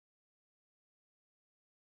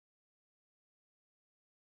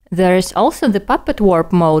There is also the Puppet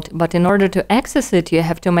Warp mode, but in order to access it you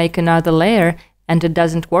have to make another layer, and it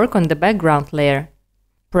doesn't work on the background layer.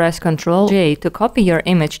 Press Ctrl J to copy your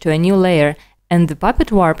image to a new layer, and the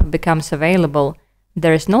Puppet Warp becomes available.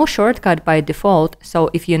 There is no shortcut by default, so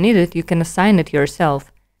if you need it you can assign it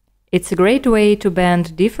yourself. It's a great way to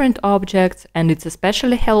bend different objects, and it's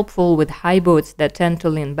especially helpful with high boots that tend to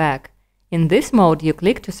lean back. In this mode you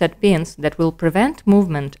click to set pins that will prevent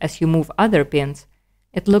movement as you move other pins.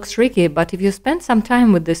 It looks tricky, but if you spend some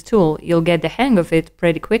time with this tool, you'll get the hang of it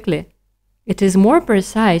pretty quickly. It is more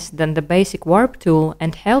precise than the basic warp tool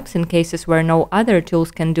and helps in cases where no other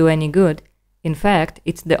tools can do any good. In fact,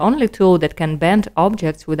 it's the only tool that can bend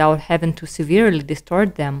objects without having to severely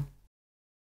distort them.